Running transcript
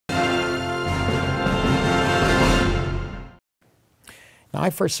Now, I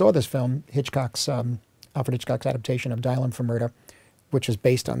first saw this film, Alfred Hitchcock's adaptation of Dial M for Murder, which is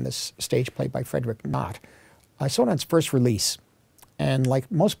based on this stage play by Frederick Knott. I saw it on its first release, and like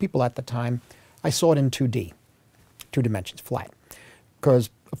most people at the time, I saw it in 2D, 2 dimensions, flat. Because,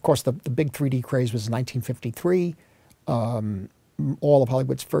 of course, the big 3D craze was 1953. All of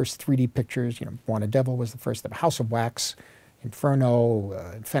Hollywood's first 3D pictures, Born a Devil was the first, The House of Wax,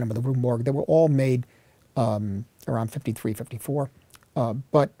 Inferno, Phantom of the Rue Morgue, they were all made around 53, 54.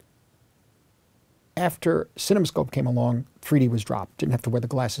 But after CinemaScope came along, 3D was dropped. Didn't have to wear the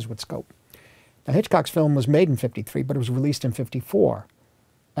glasses with scope. Now, Hitchcock's film was made in 53, but it was released in 54,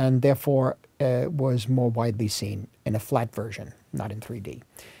 and therefore was more widely seen in a flat version, not in 3D.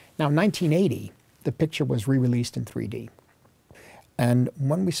 Now, in 1980, the picture was re-released in 3D. And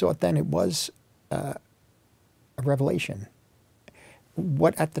when we saw it then, it was a revelation.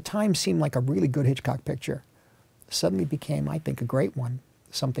 What at the time seemed like a really good Hitchcock picture suddenly became, I think, a great one,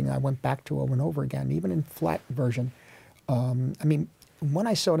 something I went back to over and over again, even in flat version. I mean, when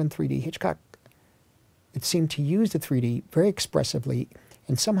I saw it in 3D, Hitchcock, it seemed to use the 3D very expressively,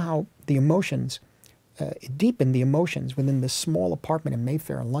 and somehow the emotions, it deepened the emotions within this small apartment in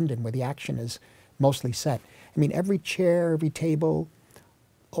Mayfair in London where the action is mostly set. I mean, every chair, every table,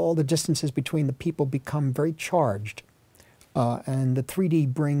 all the distances between the people become very charged. And the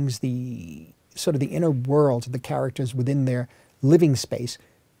 3D brings the sort of the inner worlds of the characters within their living space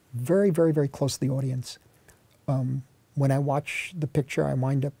very, very, very close to the audience. When I watch the picture, I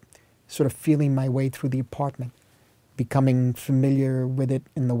wind up sort of feeling my way through the apartment, becoming familiar with it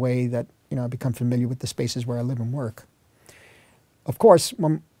in the way that, I become familiar with the spaces where I live and work. Of course,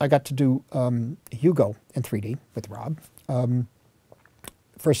 when I got to do Hugo in 3D with Rob,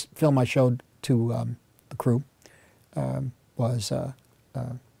 first film I showed to the crew was a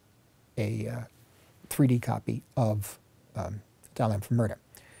 3D copy of Dial M for Murder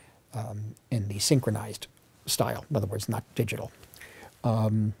in the synchronized style, in other words, not digital.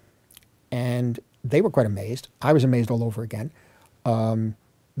 And they were quite amazed. I was amazed all over again.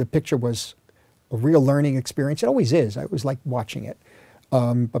 The picture was a real learning experience. It always is. I always like watching it,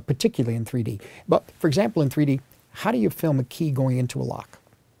 but particularly in 3D. But for example, in 3D, how do you film a key going into a lock?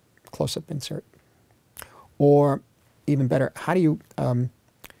 Close-up insert. Or even better, how do you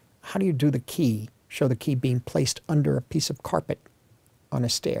do the key, show the key being placed under a piece of carpet on a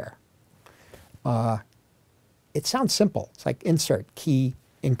stair? It sounds simple. It's like insert key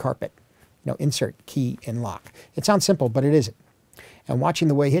in carpet, insert key in lock. It sounds simple, but it isn't. And watching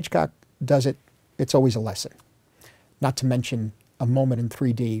the way Hitchcock does it, it's always a lesson. Not to mention a moment in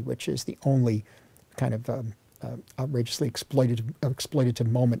 3D, which is the only kind of outrageously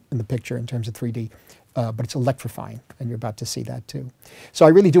exploitative moment in the picture in terms of 3D, but it's electrifying, and you're about to see that too. So I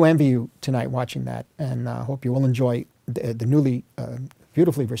really do envy you tonight watching that, and I hope you will enjoy the newly,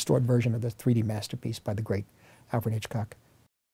 beautifully restored version of the 3D masterpiece by the great Alfred Hitchcock.